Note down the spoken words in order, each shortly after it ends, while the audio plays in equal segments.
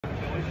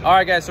All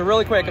right, guys, so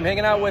really quick, I'm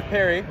hanging out with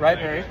Perry, right,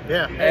 Perry?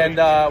 Yeah. And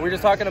we're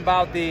just talking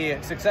about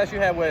the success you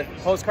had with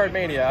Postcard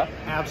Mania.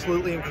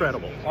 Absolutely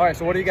incredible. All right,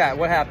 so what do you got?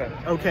 What happened?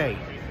 Okay.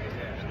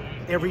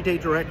 Everyday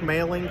direct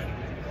mailing,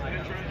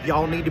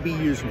 y'all need to be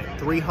using it.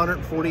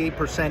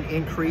 348%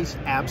 increase,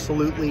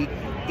 absolutely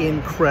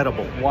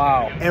incredible.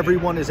 Wow.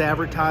 Everyone is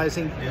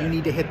advertising. You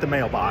need to hit the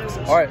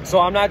mailboxes. All right, so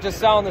I'm not just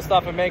selling this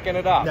stuff and making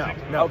it up.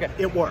 No, Okay.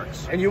 it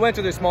works. And you went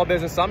to the Small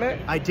Business Summit?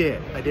 I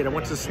did. I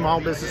went to the Small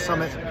Business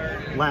Summit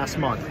last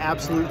month.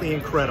 Absolutely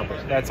incredible.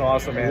 That's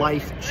awesome, man.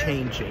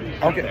 Life-changing.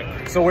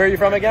 Okay, so where are you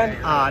from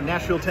again?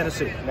 Nashville,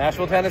 Tennessee.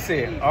 Nashville,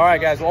 Tennessee. All right,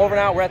 guys, well, over and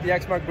out. We're at the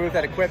Xmark booth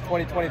at Equip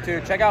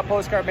 2022. Check out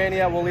Postcard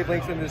Mania. We'll leave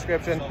links in the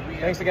description.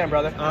 Thanks again,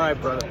 brother. All right,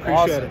 brother. Appreciate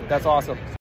Awesome. it. That's awesome.